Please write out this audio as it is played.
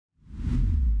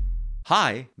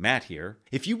Hi, Matt here.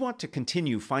 If you want to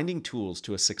continue finding tools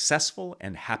to a successful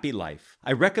and happy life,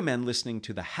 I recommend listening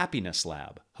to the Happiness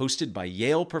Lab, hosted by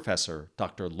Yale professor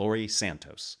Dr. Laurie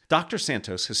Santos. Dr.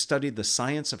 Santos has studied the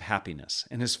science of happiness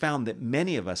and has found that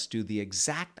many of us do the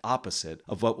exact opposite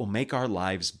of what will make our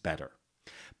lives better.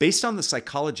 Based on the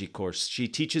psychology course she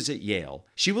teaches at Yale,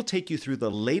 she will take you through the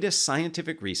latest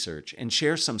scientific research and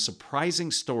share some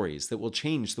surprising stories that will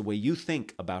change the way you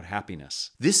think about happiness.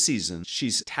 This season,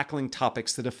 she's tackling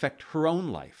topics that affect her own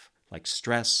life, like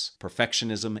stress,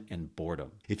 perfectionism, and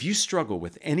boredom. If you struggle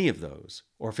with any of those,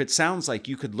 or if it sounds like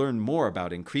you could learn more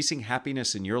about increasing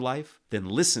happiness in your life, then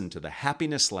listen to the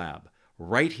Happiness Lab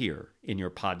right here in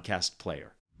your podcast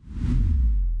player.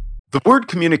 The word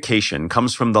communication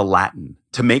comes from the Latin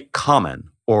to make common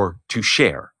or to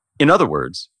share. In other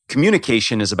words,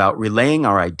 communication is about relaying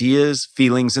our ideas,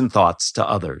 feelings, and thoughts to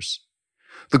others.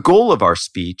 The goal of our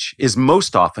speech is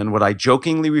most often what I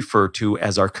jokingly refer to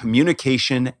as our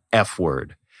communication F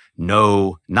word.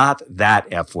 No, not that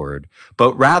F word,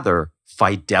 but rather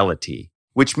fidelity,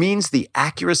 which means the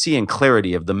accuracy and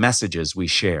clarity of the messages we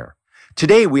share.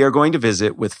 Today, we are going to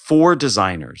visit with 4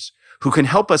 designers who can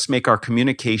help us make our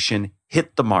communication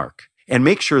hit the mark and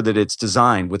make sure that it's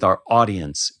designed with our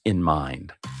audience in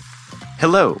mind.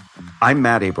 Hello, I'm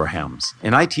Matt Abrahams,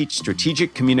 and I teach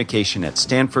strategic communication at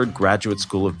Stanford Graduate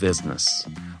School of Business.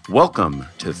 Welcome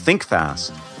to Think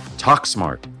Fast, Talk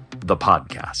Smart, the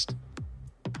podcast.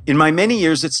 In my many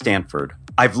years at Stanford,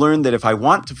 I've learned that if I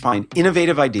want to find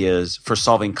innovative ideas for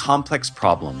solving complex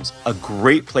problems, a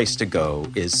great place to go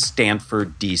is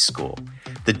Stanford D School.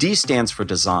 The D stands for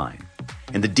design,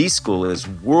 and the D School is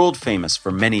world famous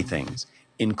for many things,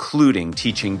 including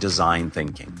teaching design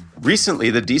thinking. Recently,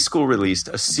 the D School released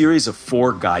a series of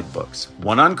 4 guidebooks,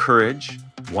 one on courage,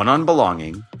 one on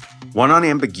belonging, one on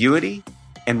ambiguity,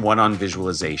 and one on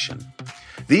visualization.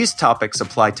 These topics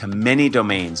apply to many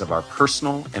domains of our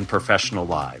personal and professional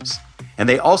lives, and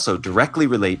they also directly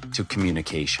relate to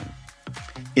communication.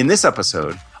 In this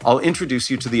episode, I'll introduce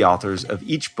you to the authors of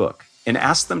each book and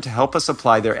ask them to help us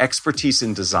apply their expertise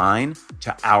in design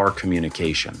to our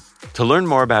communication. To learn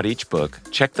more about each book,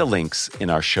 check the links in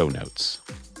our show notes.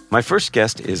 My first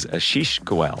guest is Ashish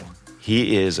Goel.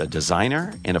 He is a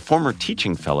designer and a former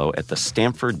teaching fellow at the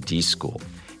Stanford D School.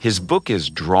 His book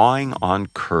is Drawing on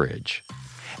Courage.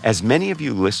 As many of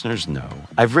you listeners know,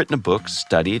 I've written a book,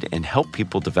 studied, and helped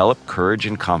people develop courage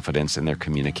and confidence in their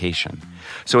communication.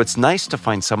 So it's nice to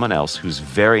find someone else who's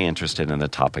very interested in the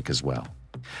topic as well.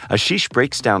 Ashish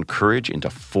breaks down courage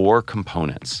into 4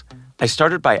 components. I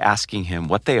started by asking him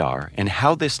what they are and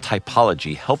how this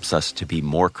typology helps us to be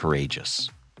more courageous.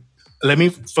 Let me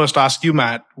first ask you,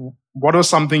 Matt, what was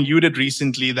something you did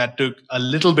recently that took a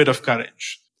little bit of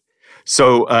courage?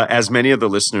 So, as many of the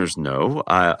listeners know,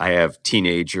 I have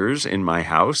teenagers in my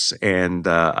house, and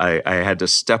I had to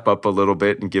step up a little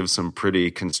bit and give some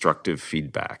pretty constructive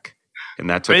feedback. And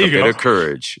that took a bit of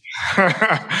courage.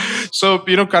 So,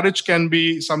 courage can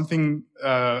be something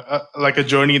like a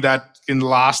journey that can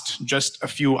last just a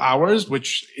few hours,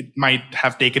 which it might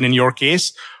have taken in your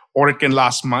case, or it can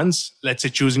last months, let's say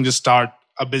choosing to start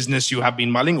a business you have been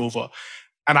mulling over.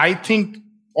 And I think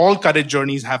all courage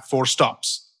journeys have 4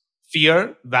 stops: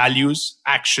 fear, values,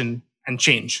 action, and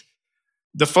change.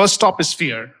 The first stop is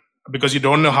fear, because you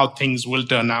don't know how things will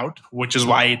turn out, which is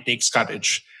why it takes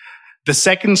courage. The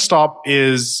second stop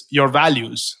is your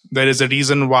values. There is a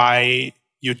reason why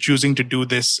you're choosing to do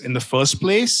this in the first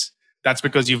place. That's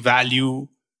because you value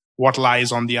what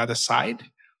lies on the other side.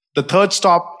 The third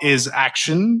stop is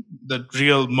action, the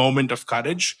real moment of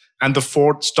courage. And the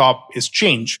fourth stop is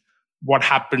change, what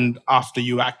happened after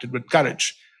you acted with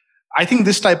courage. I think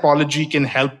this typology can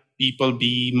help people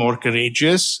be more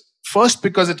courageous. First,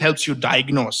 because it helps you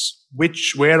diagnose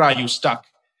where are you stuck.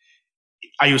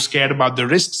 Are you scared about the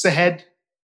risks ahead?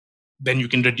 Then you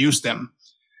can reduce them.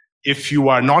 If you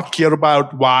are not clear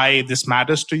about why this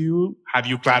matters to you, have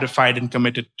you clarified and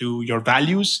committed to your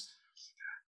values?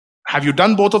 Have you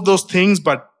done both of those things,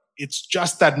 but it's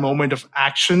just that moment of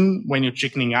action when you're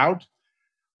chickening out?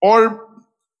 Or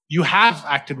you have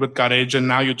acted with courage and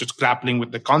now you're just grappling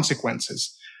with the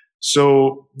consequences.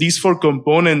 So these 4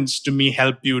 components to me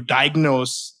help you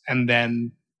diagnose and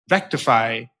then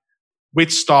rectify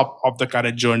which stop of the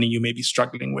courage journey you may be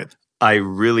struggling with. I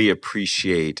really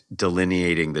appreciate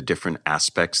delineating the different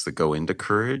aspects that go into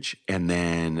courage and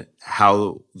then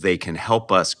how they can help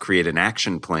us create an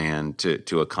action plan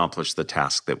to accomplish the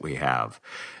task that we have.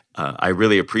 I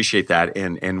really appreciate that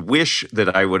and wish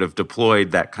that I would have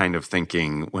deployed that kind of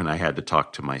thinking when I had to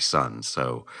talk to my son.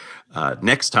 So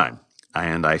next time,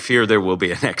 And I fear there will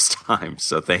be a next time.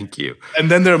 So thank you.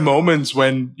 And then there are moments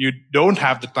when you don't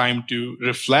have the time to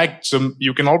reflect. So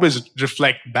you can always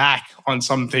reflect back on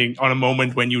something, on a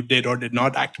moment when you did or did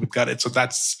not act with courage. So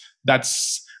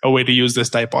that's a way to use this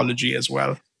typology as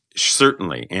well.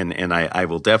 Certainly. And I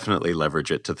will definitely leverage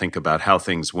it to think about how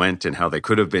things went and how they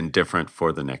could have been different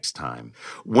for the next time.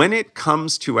 When it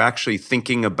comes to actually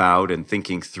thinking about and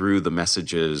thinking through the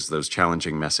messages, those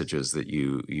challenging messages that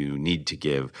you need to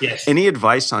give, yes. Any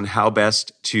advice on how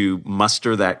best to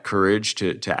muster that courage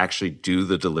to actually do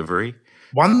the delivery?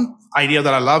 One idea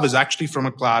that I love is actually from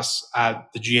a class at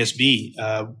the GSB,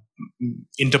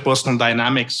 interpersonal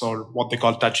dynamics, or what they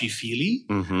call touchy-feely,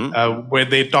 where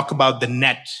they talk about the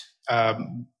net.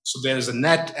 So there's a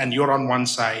net and you're on one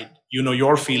side, you know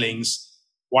your feelings,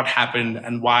 what happened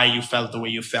and why you felt the way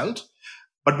you felt.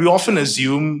 But we often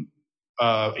assume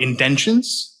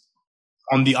intentions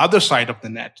on the other side of the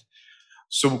net.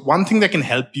 So one thing that can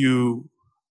help you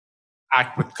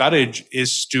act with courage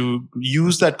is to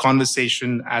use that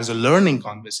conversation as a learning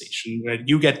conversation where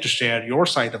you get to share your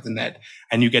side of the net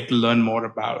and you get to learn more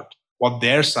about what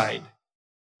their side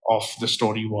of the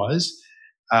story was.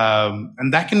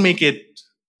 And that can make it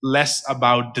less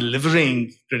about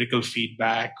delivering critical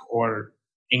feedback or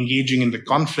engaging in the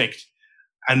conflict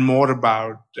and more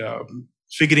about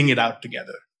figuring it out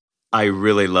together. I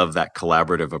really love that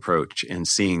collaborative approach and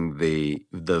seeing the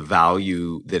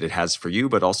value that it has for you,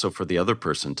 but also for the other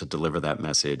person to deliver that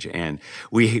message. And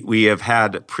we have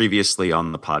had previously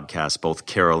on the podcast both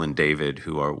Carol and David,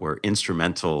 who were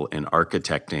instrumental in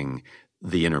architecting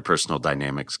the interpersonal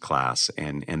dynamics class,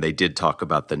 and they did talk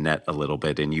about the net a little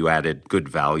bit, and you added good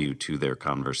value to their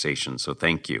conversation. So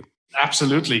thank you.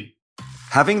 Absolutely.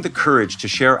 Having the courage to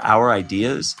share our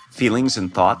ideas, feelings,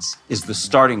 and thoughts is the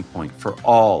starting point for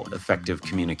all effective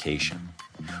communication.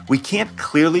 We can't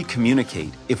clearly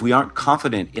communicate if we aren't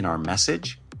confident in our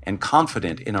message and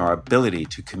confident in our ability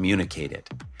to communicate it.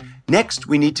 Next,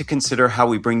 we need to consider how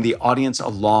we bring the audience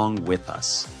along with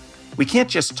us. We can't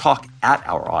just talk at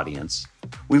our audience.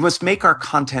 We must make our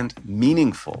content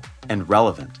meaningful and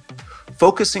relevant.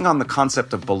 Focusing on the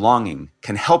concept of belonging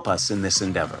can help us in this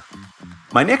endeavor.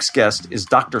 My next guest is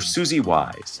Dr. Susie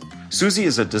Wise. Susie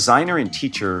is a designer and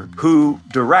teacher who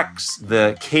directs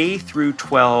the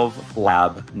K-12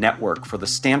 lab network for the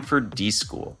Stanford D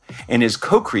School and is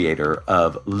co-creator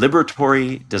of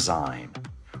Liberatory Design.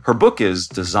 Her book is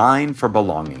Design for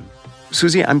Belonging.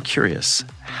 Susie, I'm curious,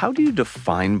 how do you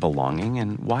define belonging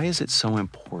and why is it so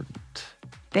important?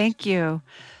 Thank you.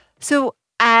 So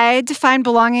I define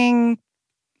belonging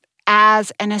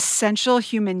as an essential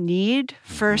human need,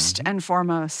 first and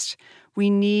foremost. We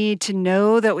need to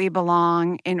know that we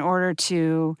belong in order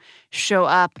to show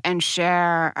up and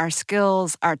share our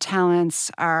skills, our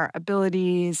talents, our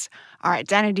abilities, our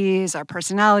identities, our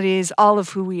personalities, all of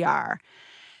who we are.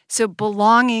 So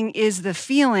belonging is the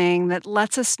feeling that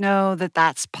lets us know that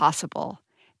that's possible.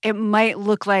 It might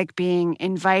look like being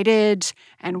invited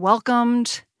and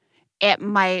welcomed. It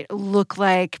might look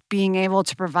like being able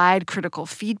to provide critical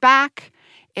feedback.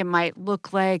 It might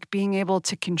look like being able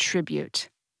to contribute.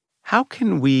 How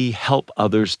can we help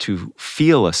others to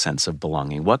feel a sense of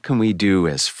belonging? What can we do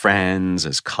as friends,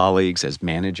 as colleagues, as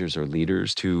managers or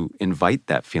leaders to invite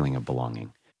that feeling of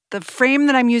belonging? The frame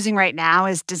that I'm using right now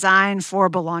is design for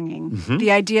belonging.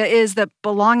 The idea is that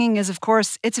belonging is, of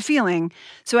course, it's a feeling.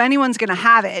 So anyone's going to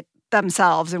have it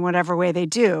themselves in whatever way they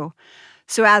do.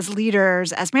 So as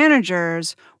leaders, as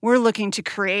managers, we're looking to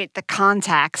create the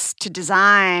context, to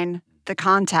design the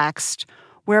context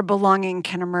where belonging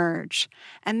can emerge.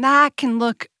 And that can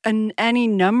look in any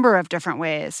number of different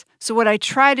ways. So what I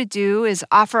try to do is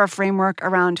offer a framework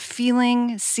around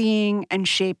feeling, seeing, and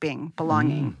shaping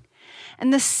belonging.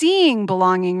 And the seeing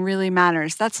belonging really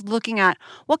matters. That's looking at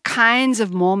what kinds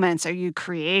of moments are you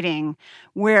creating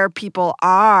where people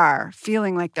are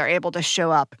feeling like they're able to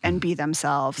show up and be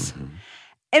themselves.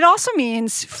 It also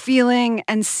means feeling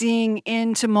and seeing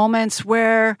into moments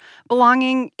where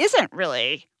belonging isn't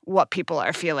really what people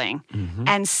are feeling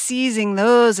and seizing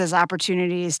those as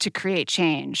opportunities to create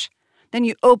change. Then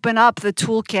you open up the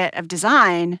toolkit of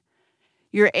design,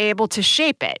 you're able to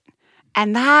shape it.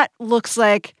 And that looks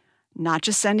like not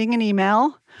just sending an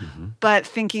email, but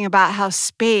thinking about how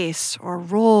space or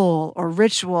role or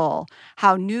ritual,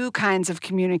 how new kinds of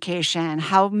communication,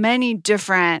 how many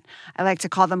different, I like to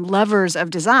call them levers of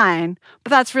design,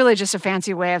 but that's really just a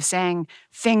fancy way of saying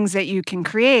things that you can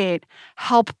create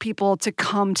help people to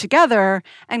come together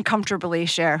and comfortably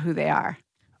share who they are.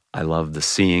 I love the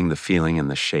seeing, the feeling,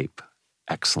 and the shape.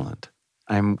 Excellent.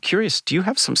 I'm curious, do you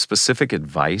have some specific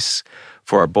advice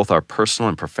for both our personal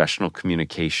and professional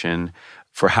communication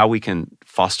for how we can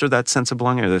foster that sense of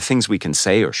belonging? Are there things we can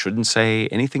say or shouldn't say?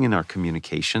 Anything in our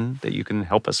communication that you can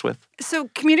help us with? So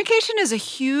communication is a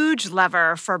huge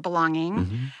lever for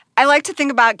belonging. I like to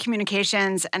think about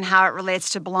communications and how it relates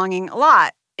to belonging a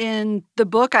lot. In the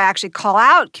book, I actually call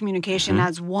out communication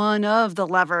as one of the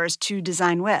levers to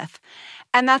design with.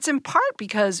 And that's in part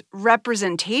because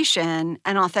representation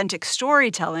and authentic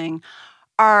storytelling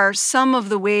are some of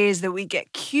the ways that we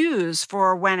get cues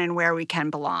for when and where we can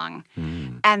belong.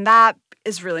 And that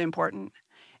is really important.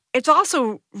 It's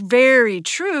also very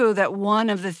true that one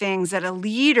of the things that a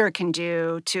leader can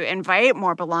do to invite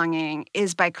more belonging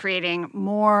is by creating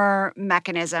more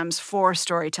mechanisms for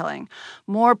storytelling,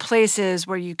 more places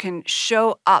where you can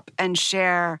show up and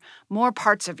share more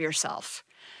parts of yourself,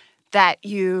 that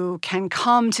you can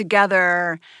come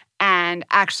together and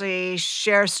actually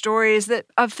share stories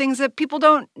of things that people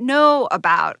don't know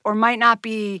about or might not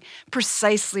be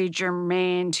precisely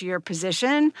germane to your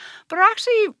position, but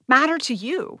actually matter to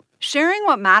you. Sharing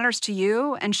what matters to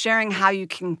you and sharing how you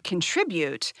can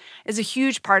contribute is a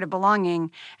huge part of belonging,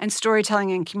 and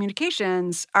storytelling and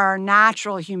communications are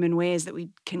natural human ways that we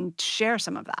can share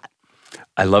some of that.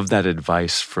 I love that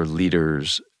advice for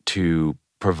leaders to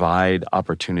provide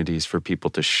opportunities for people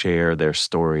to share their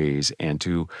stories and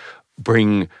to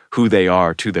bring who they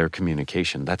are to their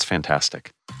communication. That's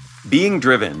fantastic. Being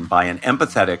driven by an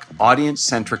empathetic,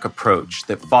 audience-centric approach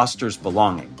that fosters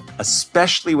belonging,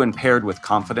 especially when paired with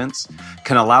confidence,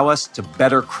 can allow us to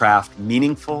better craft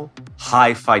meaningful,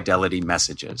 high-fidelity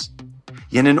messages.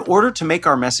 Yet in order to make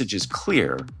our messages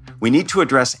clear, we need to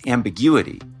address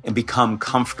ambiguity and become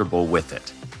comfortable with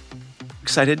it.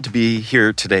 Excited to be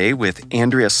here today with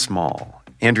Andrea Small.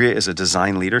 Andrea is a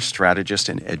design leader, strategist,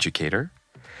 and educator.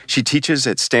 She teaches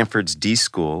at Stanford's D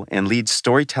School and leads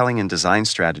storytelling and design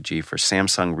strategy for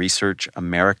Samsung Research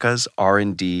America's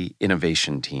R&D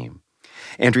innovation team.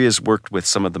 Andrea's worked with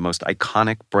some of the most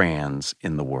iconic brands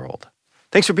in the world.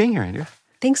 Thanks for being here, Andrea.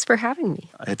 Thanks for having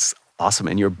me. It's awesome.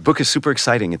 And your book is super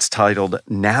exciting. It's titled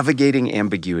Navigating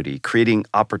Ambiguity, Creating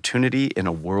Opportunity in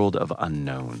a World of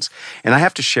Unknowns. And I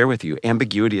have to share with you,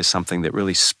 ambiguity is something that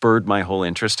really spurred my whole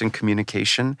interest in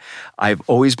communication. I've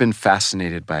always been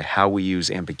fascinated by how we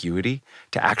use ambiguity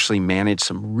to actually manage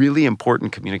some really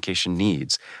important communication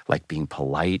needs, like being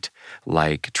polite,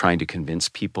 like trying to convince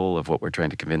people of what we're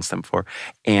trying to convince them for.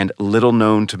 And little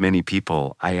known to many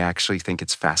people, I actually think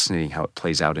it's fascinating how it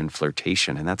plays out in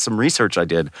flirtation. And that's some research I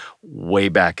did way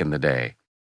back in the day.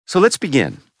 So let's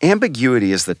begin.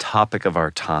 Ambiguity is the topic of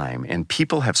our time, and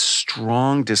people have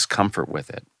strong discomfort with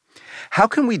it. How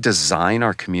can we design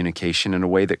our communication in a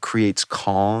way that creates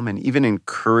calm and even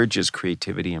encourages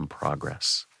creativity and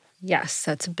progress? Yes,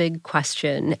 that's a big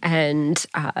question. And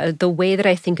the way that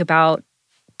I think about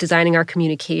designing our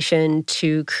communication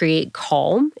to create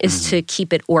calm is to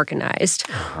keep it organized,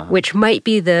 which might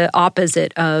be the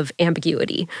opposite of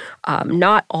ambiguity.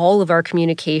 Not all of our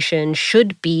communication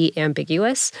should be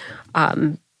ambiguous,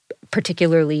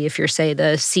 particularly if you're, say,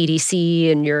 the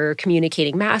CDC and you're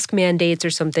communicating mask mandates or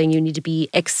something, you need to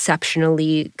be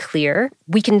exceptionally clear.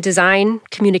 We can design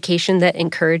communication that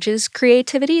encourages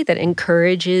creativity, that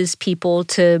encourages people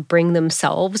to bring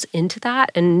themselves into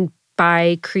that. And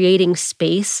by creating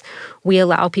space, we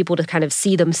allow people to kind of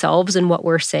see themselves in what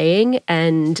we're saying,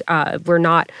 and we're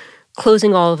not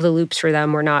closing all of the loops for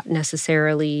them. We're not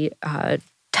necessarily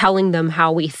telling them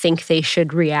how we think they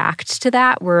should react to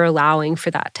that. We're allowing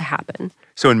for that to happen.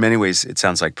 So in many ways, it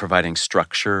sounds like providing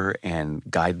structure and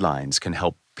guidelines can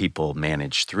help people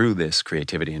manage through this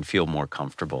creativity and feel more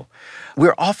comfortable.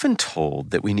 We're often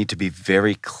told that we need to be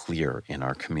very clear in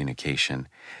our communication,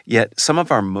 yet some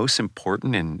of our most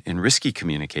important and risky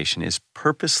communication is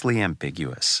purposely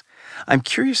ambiguous. I'm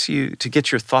curious to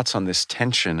get your thoughts on this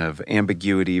tension of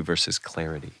ambiguity versus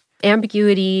clarity.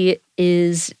 Ambiguity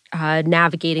is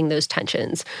navigating those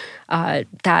tensions.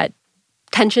 That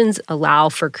tensions allow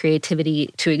for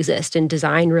creativity to exist, and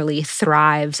design really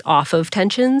thrives off of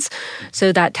tensions.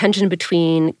 So that tension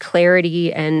between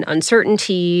clarity and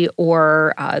uncertainty,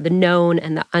 or the known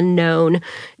and the unknown,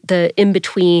 the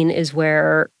in-between is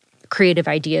where creative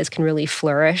ideas can really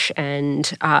flourish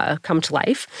and come to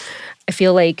life. I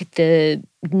feel like the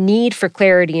need for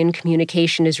clarity in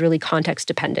communication is really context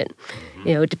dependent.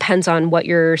 It depends on what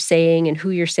you're saying and who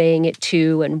you're saying it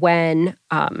to and when.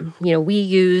 We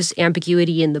use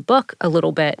ambiguity in the book a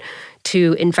little bit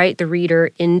to invite the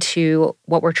reader into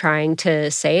what we're trying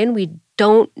to say, and we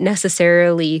don't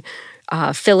necessarily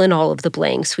fill in all of the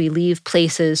blanks. We leave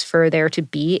places for there to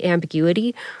be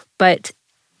ambiguity, but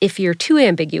if you're too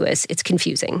ambiguous, it's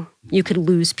confusing. You could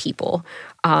lose people.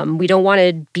 We don't want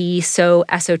to be so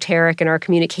esoteric in our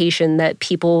communication that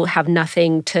people have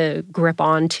nothing to grip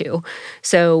onto.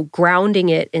 So grounding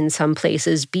it in some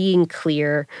places, being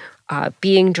clear,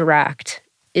 being direct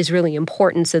is really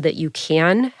important so that you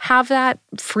can have that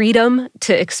freedom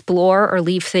to explore or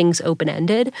leave things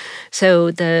open-ended.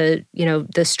 So the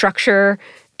structure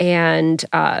and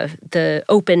the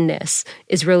openness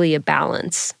is really a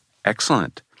balance.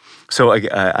 Excellent. So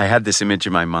I had this image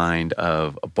in my mind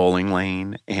of a bowling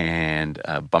lane and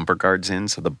bumper guards in,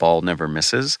 so the ball never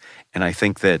misses. And I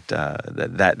think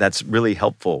that's really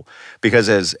helpful because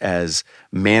as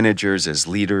managers, as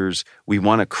leaders, we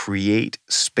want to create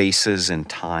spaces and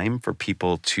time for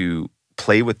people to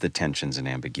play with the tensions and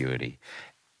ambiguity,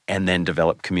 and then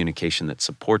develop communication that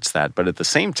supports that. But at the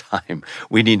same time,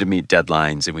 we need to meet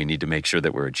deadlines and we need to make sure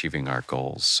that we're achieving our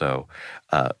goals. So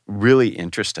really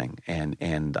interesting.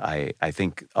 And I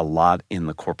think a lot in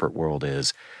the corporate world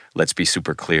is, let's be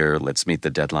super clear, let's meet the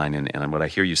deadline. And what I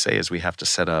hear you say is we have to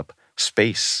set up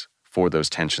space for those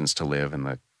tensions to live and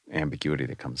the ambiguity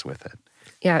that comes with it.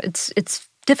 Yeah, it's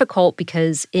difficult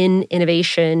because in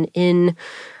innovation,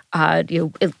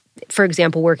 for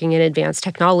example, working in advanced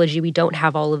technology, we don't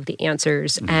have all of the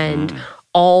answers, and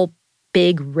all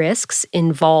big risks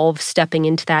involve stepping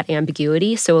into that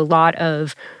ambiguity. So a lot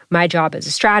of my job as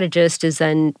a strategist is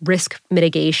then risk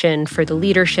mitigation for the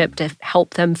leadership to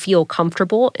help them feel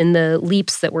comfortable in the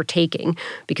leaps that we're taking,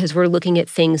 because we're looking at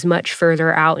things much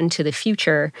further out into the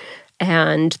future,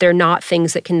 and they're not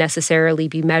things that can necessarily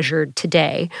be measured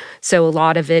today. So a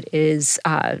lot of it is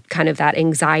kind of that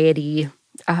anxiety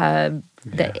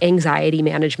anxiety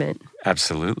management.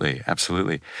 Absolutely,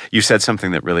 absolutely. You said something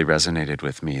that really resonated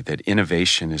with me, that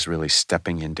innovation is really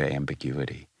stepping into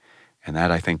ambiguity. And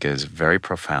that, I think, is very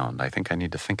profound. I think I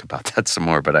need to think about that some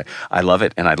more, but I love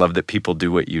it. And I love that people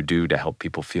do what you do to help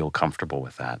people feel comfortable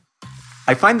with that.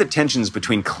 I find the tensions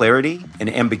between clarity and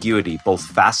ambiguity both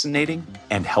fascinating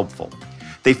and helpful.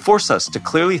 They force us to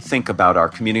clearly think about our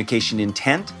communication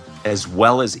intent as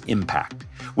well as impact.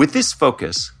 With this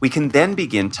focus, we can then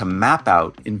begin to map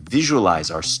out and visualize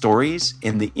our stories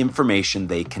and the information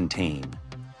they contain.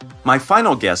 My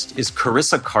final guest is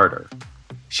Carissa Carter.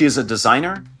 She is a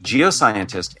designer,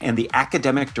 geoscientist, and the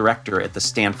academic director at the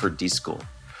Stanford D-School.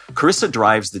 Carissa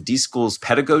drives the D-School's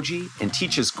pedagogy and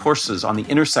teaches courses on the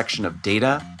intersection of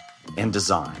data and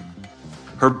design.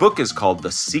 Her book is called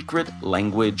The Secret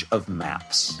Language of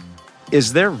Maps.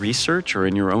 Is there research, or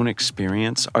in your own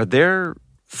experience, are there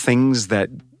things that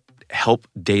help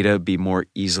data be more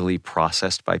easily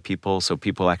processed by people so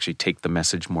people actually take the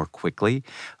message more quickly?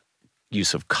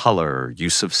 Use of color,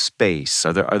 use of space.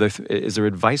 Is there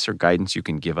advice or guidance you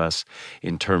can give us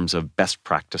in terms of best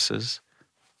practices?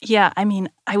 Yeah, I mean,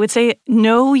 I would say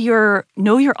know your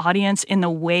audience in the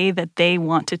way that they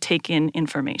want to take in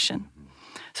information.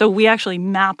 So we actually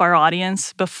map our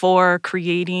audience before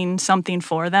creating something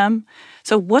for them.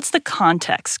 So what's the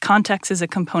context? Context is a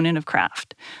component of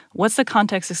craft. What's the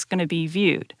context that's going to be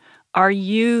viewed? Are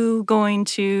you going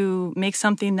to make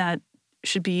something that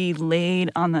should be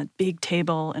laid on the big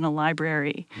table in a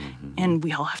library, and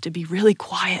we all have to be really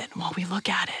quiet while we look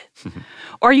at it?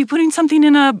 Or are you putting something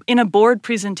in a board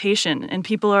presentation and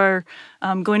people are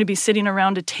going to be sitting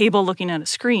around a table looking at a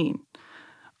screen?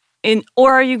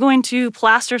 Or are you going to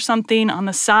plaster something on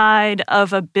the side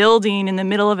of a building in the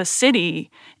middle of a city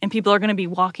and people are going to be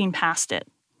walking past it?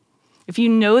 If you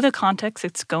know the context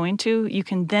it's going to, you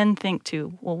can then think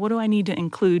to, well, what do I need to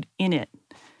include in it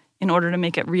in order to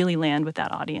make it really land with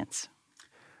that audience?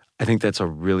 I think that's a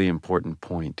really important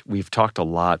point. We've talked a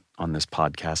lot on this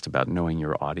podcast about knowing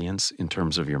your audience in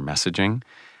terms of your messaging.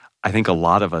 I think a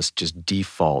lot of us just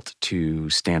default to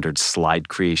standard slide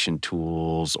creation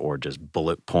tools or just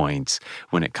bullet points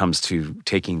when it comes to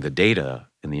taking the data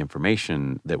and the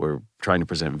information that we're trying to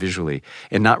present visually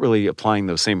and not really applying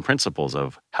those same principles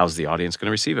of how's the audience going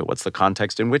to receive it? What's the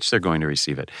context in which they're going to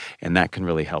receive it? And that can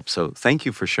really help. So thank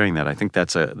you for sharing that. I think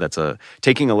that's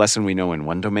taking a lesson we know in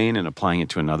one domain and applying it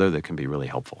to another that can be really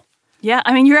helpful. Yeah,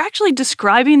 I mean, you're actually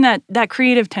describing that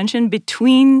creative tension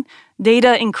between data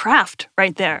and craft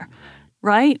right there,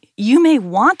 right? You may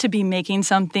want to be making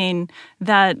something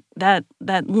that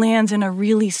lands in a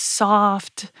really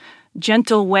soft,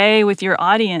 gentle way with your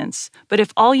audience. But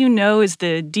if all you know is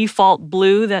the default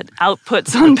blue that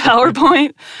outputs on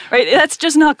PowerPoint, right, that's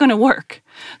just not going to work.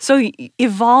 So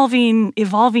evolving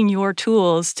your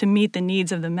tools to meet the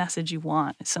needs of the message you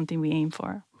want is something we aim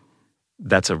for.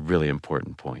 That's a really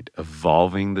important point.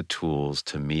 Evolving the tools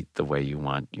to meet the way you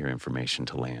want your information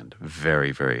to land.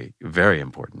 Very, very, very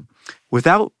important.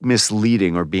 Without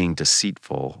misleading or being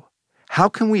deceitful, how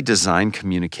can we design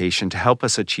communication to help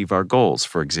us achieve our goals?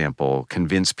 For example,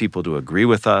 convince people to agree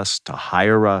with us, to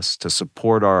hire us, to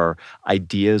support our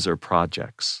ideas or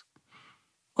projects?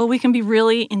 Well, we can be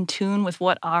really in tune with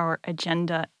what our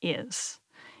agenda is.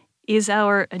 Is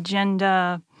our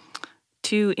agenda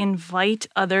to invite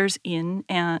others in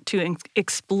and to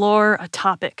explore a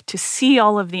topic, to see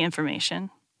all of the information?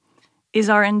 Is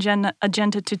our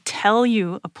agenda to tell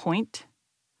you a point?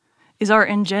 Is our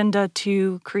agenda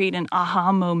to create an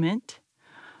aha moment?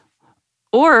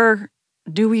 Or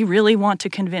do we really want to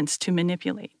convince, to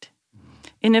manipulate?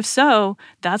 And if so,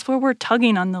 that's where we're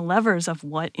tugging on the levers of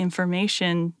what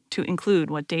information to include,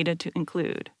 what data to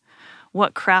include,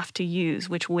 what craft to use,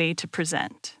 which way to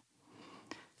present.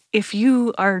 If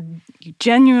you are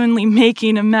genuinely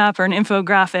making a map or an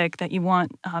infographic that you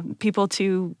want people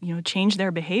to, change their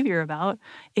behavior about,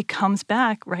 it comes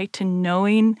back, right, to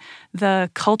knowing the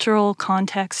cultural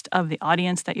context of the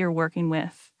audience that you're working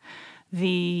with,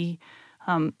 the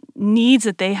needs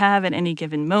that they have at any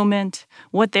given moment,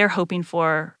 what they're hoping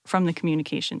for from the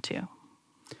communication too.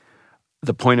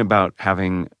 The point about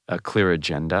having a clear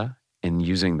agenda and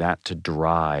using that to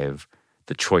drive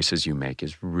the choices you make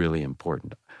is really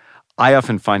important. I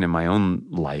often find in my own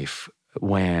life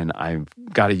when I've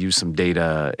got to use some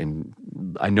data and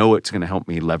I know it's going to help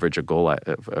me leverage a goal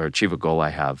or achieve a goal I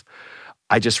have,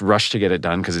 I just rush to get it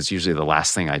done because it's usually the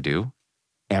last thing I do.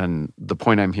 And the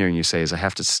point I'm hearing you say is I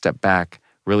have to step back,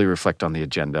 really reflect on the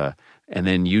agenda, and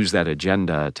then use that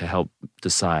agenda to help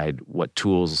decide what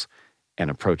tools and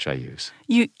approach I use.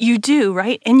 You do,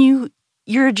 right? And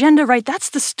your agenda, right, that's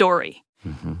the story.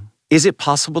 Mm-hmm. Is it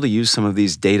possible to use some of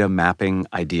these data mapping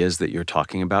ideas that you're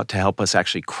talking about to help us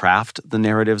actually craft the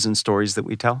narratives and stories that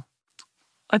we tell?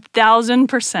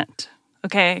 1,000%.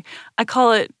 Okay. I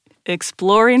call it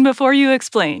exploring before you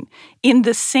explain. In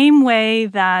the same way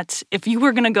that if you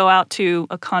were going to go out to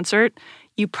a concert,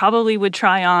 you probably would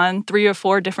try on 3 or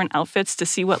 4 different outfits to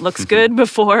see what looks good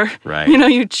before right.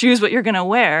 You choose what you're going to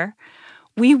wear.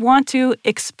 We want to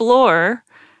explore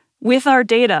with our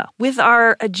data, with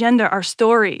our agenda, our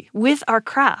story, with our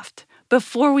craft,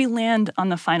 before we land on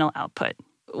the final output.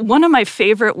 One of my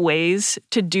favorite ways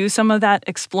to do some of that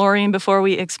exploring before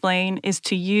we explain is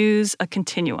to use a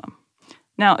continuum.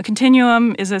 Now, a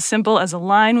continuum is as simple as a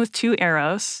line with 2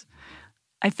 arrows.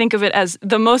 I think of it as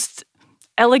the most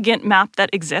elegant map that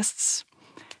exists.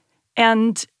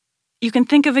 And you can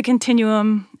think of a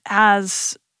continuum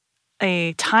as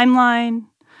a timeline,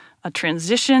 a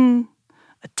transition,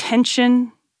 a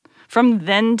tension from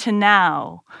then to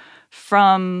now,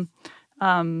 from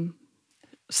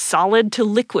solid to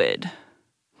liquid,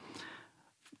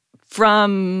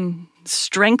 from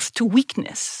strength to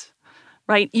weakness,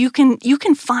 right? You can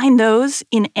find those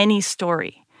in any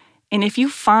story. And if you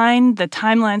find the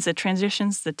timelines, the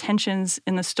transitions, the tensions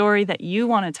in the story that you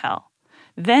want to tell,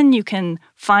 then you can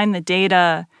find the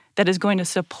data that is going to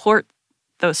support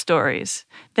those stories.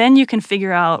 Then you can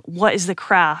figure out what is the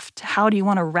craft, how do you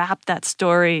want to wrap that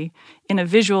story in a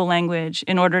visual language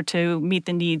in order to meet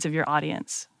the needs of your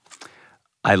audience.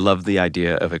 I love the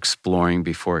idea of exploring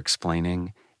before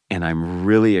explaining, and I'm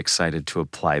really excited to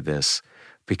apply this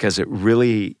because it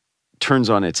really turns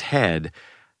on its head.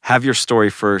 Have your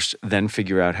story first, then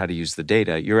figure out how to use the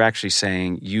data. You're actually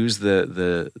saying use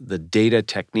the data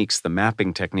techniques, the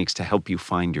mapping techniques to help you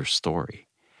find your story.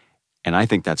 And I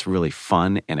think that's really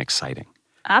fun and exciting.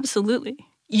 Absolutely.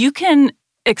 You can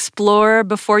explore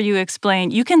before you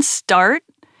explain. You can start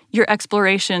your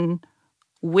exploration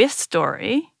with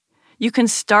story. You can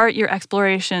start your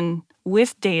exploration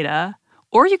with data,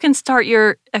 or you can start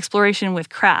your exploration with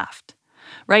craft,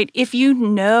 right? If you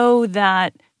know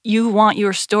that you want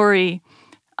your story,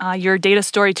 your data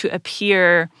story to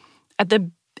appear at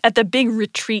the big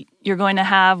retreat you're going to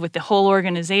have with the whole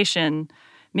organization,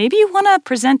 maybe you want to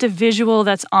present a visual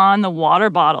that's on the water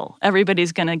bottle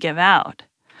everybody's going to give out.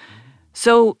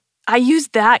 So I use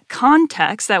that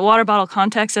context, that water bottle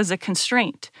context, as a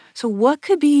constraint. So what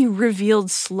could be revealed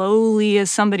slowly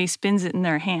as somebody spins it in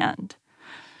their hand?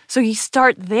 So you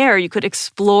start there. You could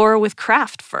explore with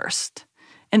craft first,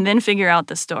 and then figure out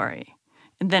the story,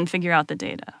 and then figure out the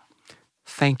data.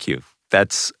 Thank you.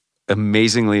 That's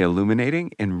amazingly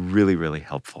illuminating and really, really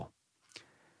helpful.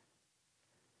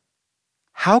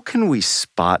 How can we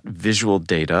spot visual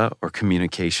data or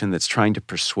communication that's trying to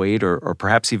persuade or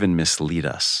perhaps even mislead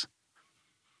us?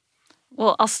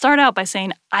 Well, I'll start out by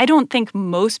saying I don't think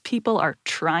most people are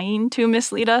trying to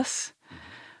mislead us,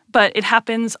 but it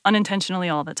happens unintentionally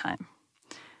all the time.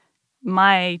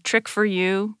 my trick for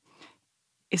you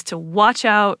is to watch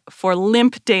out for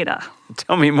limp data.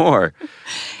 Tell me more.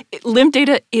 Limp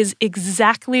data is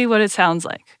exactly what it sounds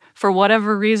like. For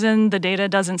whatever reason, the data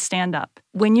doesn't stand up.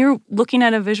 When you're looking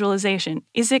at a visualization,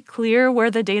 is it clear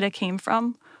where the data came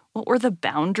from? What were the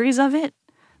boundaries of it?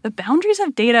 The boundaries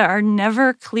of data are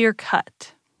never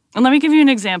clear-cut. And let me give you an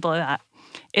example of that.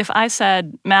 If I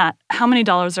said, Matt, how many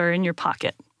dollars are in your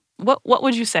pocket? What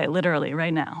would you say literally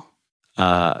right now?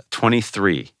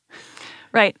 23.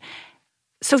 Right.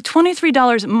 So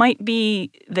 $23 might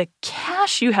be the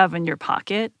cash you have in your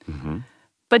pocket,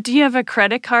 but do you have a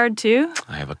credit card too?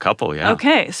 I have a couple, yeah.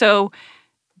 Okay, so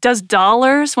does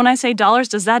dollars, when I say dollars,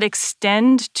 does that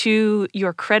extend to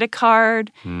your credit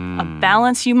card, a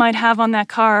balance you might have on that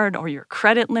card, or your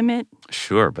credit limit?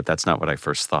 Sure, but that's not what I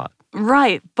first thought.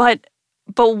 Right, but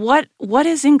what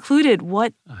is included,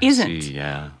 what isn't? I see,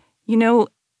 yeah. You know,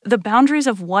 the boundaries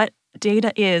of what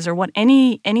data is, or what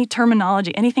any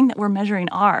terminology, anything that we're measuring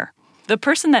are. The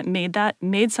person that made that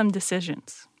made some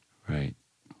decisions. Right.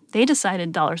 They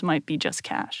decided dollars might be just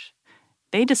cash.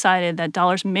 They decided that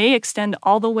dollars may extend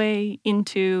all the way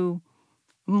into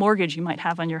mortgage you might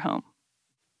have on your home.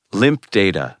 Limp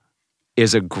data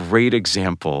is a great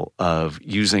example of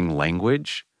using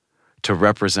language to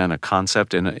represent a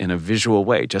concept in a visual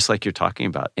way, just like you're talking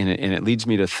about. And it leads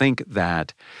me to think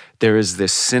that there is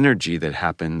this synergy that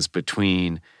happens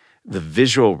between the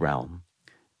visual realm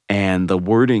and the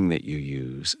wording that you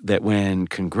use that, when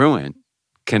congruent,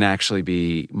 can actually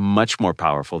be much more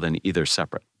powerful than either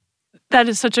separate. That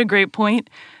is such a great point.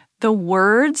 The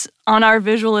words on our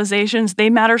visualizations,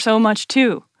 they matter so much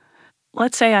too.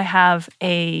 Let's say I have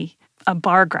a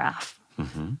bar graph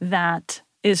that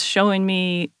is showing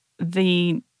me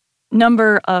the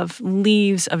number of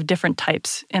leaves of different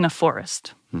types in a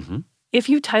forest. If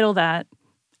you title that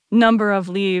number of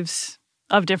leaves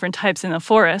of different types in a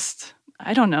forest,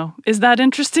 I don't know, is that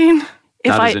interesting?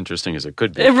 Not as interesting as it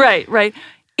could be. Right.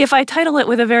 If I title it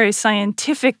with a very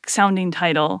scientific sounding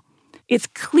title, it's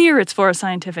clear it's for a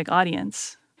scientific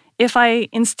audience. If I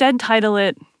instead title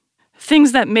it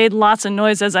Things That Made Lots of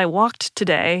Noise As I Walked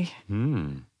Today,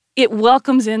 it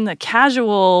welcomes in the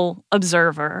casual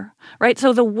observer, right?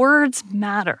 So the words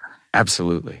matter.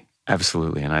 Absolutely.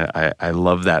 And I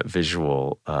love that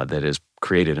visual that is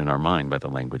created in our mind by the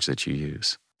language that you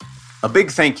use. A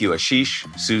big thank you, Ashish,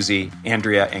 Susie,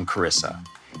 Andrea, and Carissa.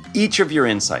 Each of your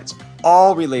insights,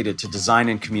 all related to design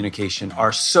and communication,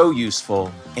 are so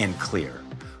useful and clear.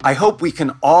 I hope we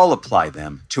can all apply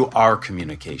them to our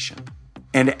communication.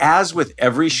 And as with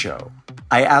every show,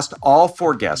 I asked all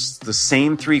 4 guests the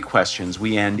same 3 questions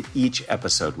we end each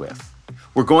episode with.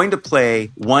 We're going to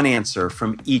play one answer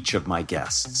from each of my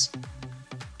guests.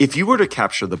 If you were to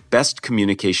capture the best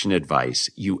communication advice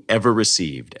you ever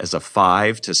received as a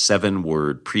 5 to 7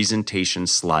 word presentation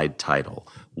slide title,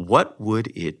 what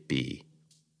would it be?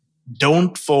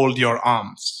 Don't fold your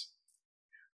arms.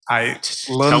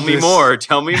 Tell me more.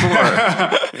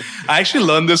 I actually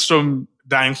learned this from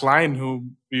Dan Klein, who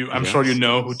I'm sure you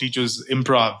know, who teaches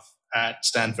improv at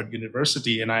Stanford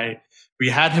University. And we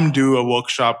had him do a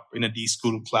workshop in a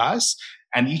D-School class.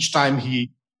 And each time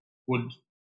he would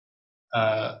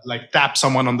tap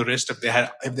someone on the wrist if they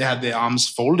had their arms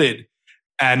folded.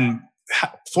 And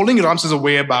folding your arms is a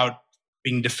way about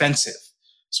being defensive.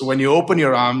 So when you open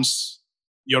your arms,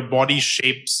 your body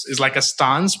shapes is like a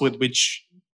stance with which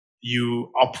you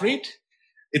operate.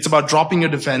 It's about dropping your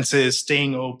defenses,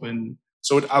 staying open.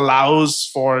 So it allows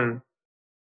for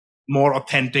more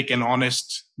authentic and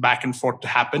honest back and forth to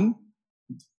happen,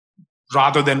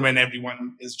 rather than when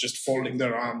everyone is just folding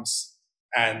their arms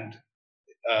and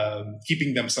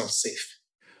keeping themselves safe.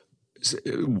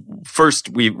 First,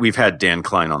 we've had Dan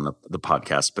Klein on the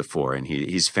podcast before, and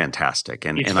he's fantastic.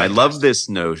 And I love this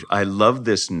notion. I love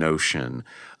this notion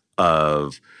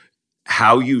of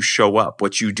how you show up,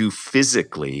 what you do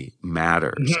physically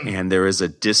matters. And there is a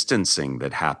distancing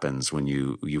that happens when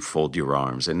you fold your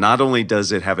arms. And not only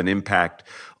does it have an impact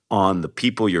on the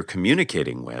people you're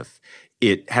communicating with,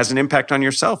 it has an impact on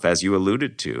yourself, as you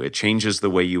alluded to. It changes the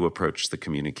way you approach the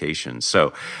communication.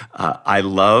 So I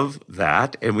love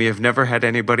that. And we have never had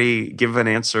anybody give an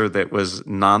answer that was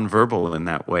nonverbal in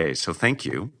that way. So thank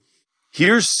you.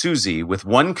 Here's Susie with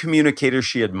one communicator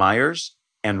she admires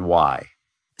and why.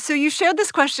 So you shared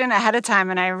this question ahead of time,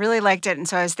 and I really liked it, and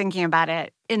so I was thinking about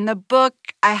it. In the book,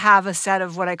 I have a set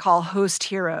of what I call host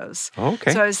heroes.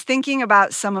 Okay. So I was thinking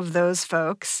about some of those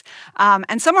folks,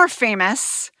 and some are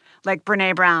famous, like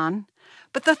Brené Brown.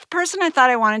 But the person I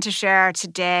thought I wanted to share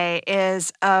today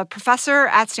is a professor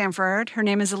at Stanford. Her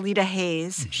name is Alita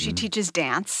Hayes. She teaches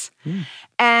dance.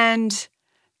 And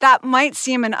That might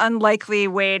seem an unlikely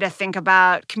way to think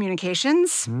about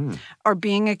communications or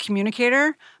being a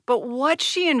communicator, but what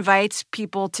she invites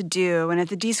people to do, and at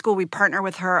the D School we partner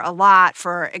with her a lot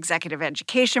for executive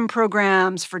education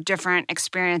programs, for different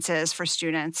experiences for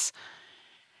students.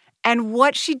 And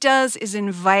what she does is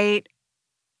invite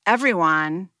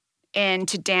everyone in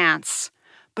to dance,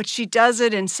 but she does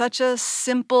it in such a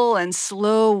simple and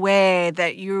slow way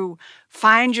that you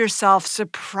find yourself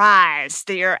surprised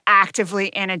that you're actively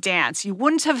in a dance. You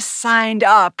wouldn't have signed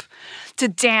up to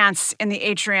dance in the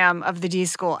atrium of the D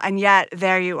School, and yet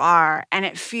there you are. And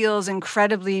it feels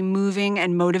incredibly moving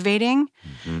and motivating.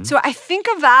 Mm-hmm. So I think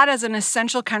of that as an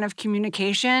essential kind of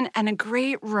communication and a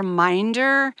great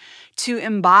reminder to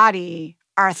embody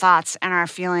our thoughts and our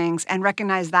feelings and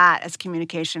recognize that as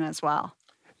communication as well.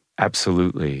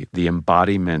 Absolutely. The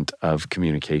embodiment of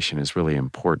communication is really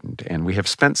important. And we have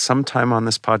spent some time on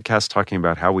this podcast talking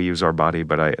about how we use our body,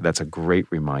 but that's a great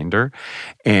reminder.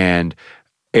 And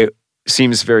it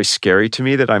seems very scary to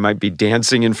me that I might be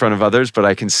dancing in front of others, but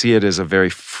I can see it as a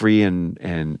very free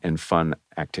and fun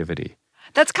activity.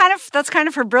 That's kind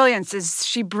of her brilliance, is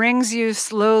she brings you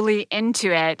slowly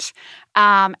into it.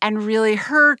 And really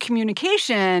her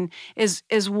communication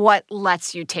is what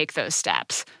lets you take those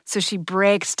steps. So she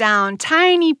breaks down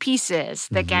tiny pieces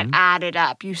that get added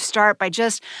up. You start by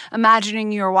just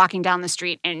imagining you're walking down the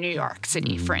street in New York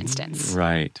City, for instance.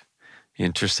 Right.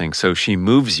 Interesting. So she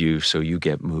moves you so you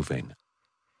get moving.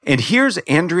 And here's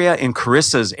Andrea and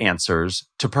Carissa's answers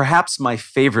to perhaps my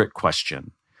favorite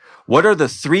question. What are the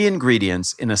 3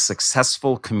 ingredients in a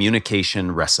successful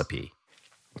communication recipe?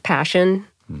 Passion,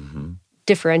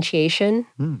 differentiation,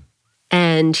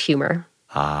 and humor.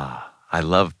 I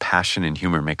love passion and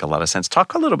humor, make a lot of sense.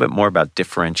 Talk a little bit more about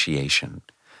differentiation.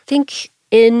 I think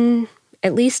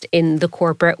at least in the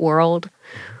corporate world,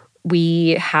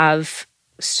 we have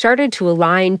started to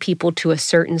align people to a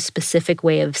certain specific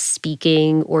way of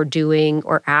speaking or doing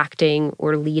or acting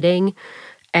or leading.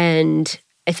 And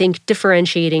I think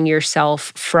differentiating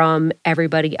yourself from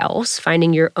everybody else,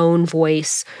 finding your own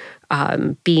voice,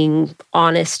 being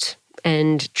honest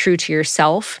and true to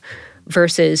yourself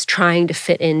versus trying to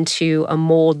fit into a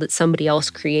mold that somebody else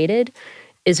created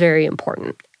is very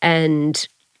important. And,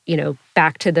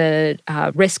 back to the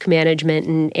risk management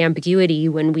and ambiguity,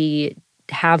 when we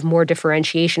have more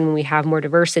differentiation, when we have more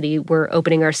diversity, we're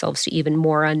opening ourselves to even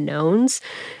more unknowns.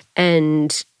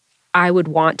 And I would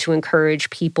want to encourage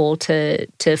people to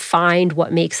find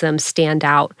what makes them stand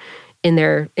out in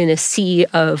a sea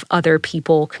of other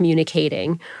people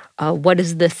communicating. What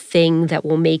is the thing that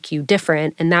will make you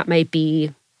different? And that might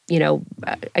be,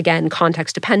 again,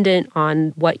 context dependent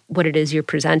on what it is you're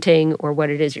presenting or what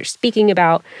it is you're speaking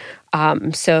about.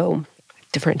 So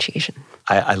differentiation.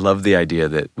 I love the idea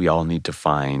that we all need to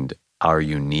find our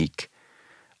unique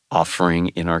offering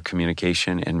in our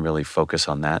communication and really focus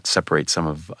on that, separate some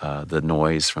of the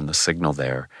noise from the signal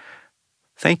there.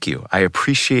 Thank you. I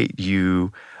appreciate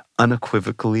you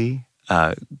unequivocally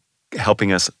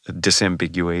helping us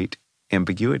disambiguate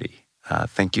ambiguity.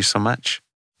 Thank you so much.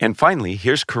 And finally,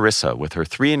 here's Carissa with her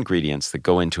 3 ingredients that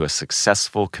go into a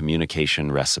successful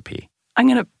communication recipe. I'm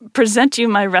going to present you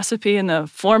my recipe in the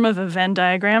form of a Venn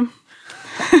diagram.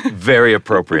 Very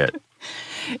appropriate.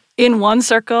 In one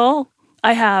circle,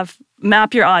 I have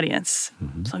map your audience.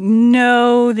 So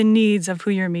know the needs of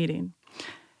who you're meeting.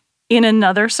 In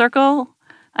another circle,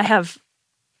 I have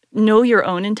know your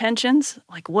own intentions,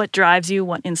 like what drives you,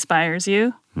 what inspires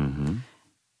you. And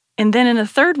then in a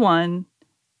third one,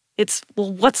 it's,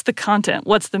 what's the content?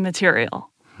 What's the material?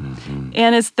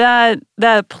 And it's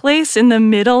that place in the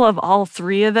middle of all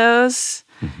 3 of those,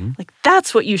 like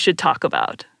that's what you should talk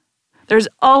about. There's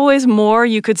always more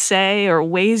you could say or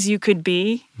ways you could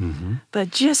be, but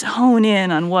just hone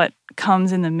in on what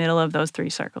comes in the middle of those 3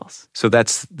 circles. So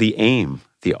that's the aim,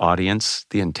 the audience,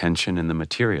 the intention, and the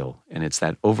material. And it's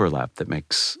that overlap that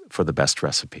makes for the best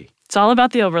recipe. It's all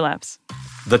about the overlaps.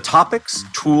 The topics,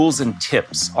 tools, and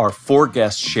tips our 4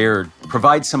 guests shared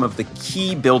provide some of the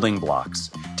key building blocks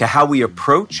to how we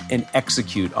approach and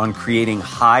execute on creating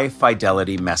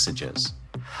high-fidelity messages.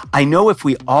 I know if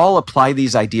we all apply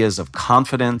these ideas of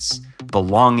confidence,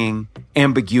 belonging,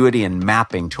 ambiguity, and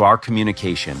mapping to our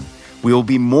communication, we will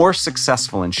be more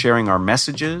successful in sharing our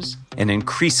messages and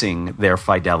increasing their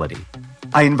fidelity.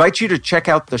 I invite you to check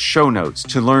out the show notes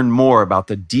to learn more about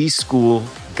the D School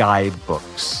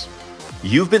guidebooks.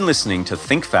 You've been listening to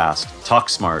Think Fast, Talk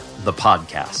Smart, the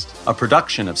podcast, a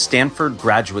production of Stanford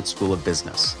Graduate School of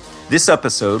Business. This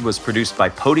episode was produced by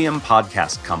Podium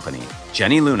Podcast Company,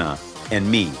 Jenny Luna, and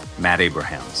me, Matt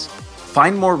Abrahams.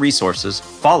 Find more resources,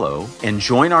 follow, and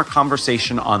join our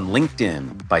conversation on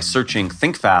LinkedIn by searching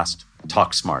Think Fast,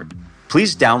 Talk Smart.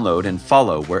 Please download and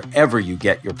follow wherever you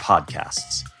get your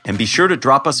podcasts. And be sure to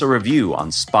drop us a review on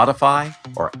Spotify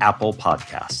or Apple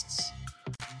Podcasts.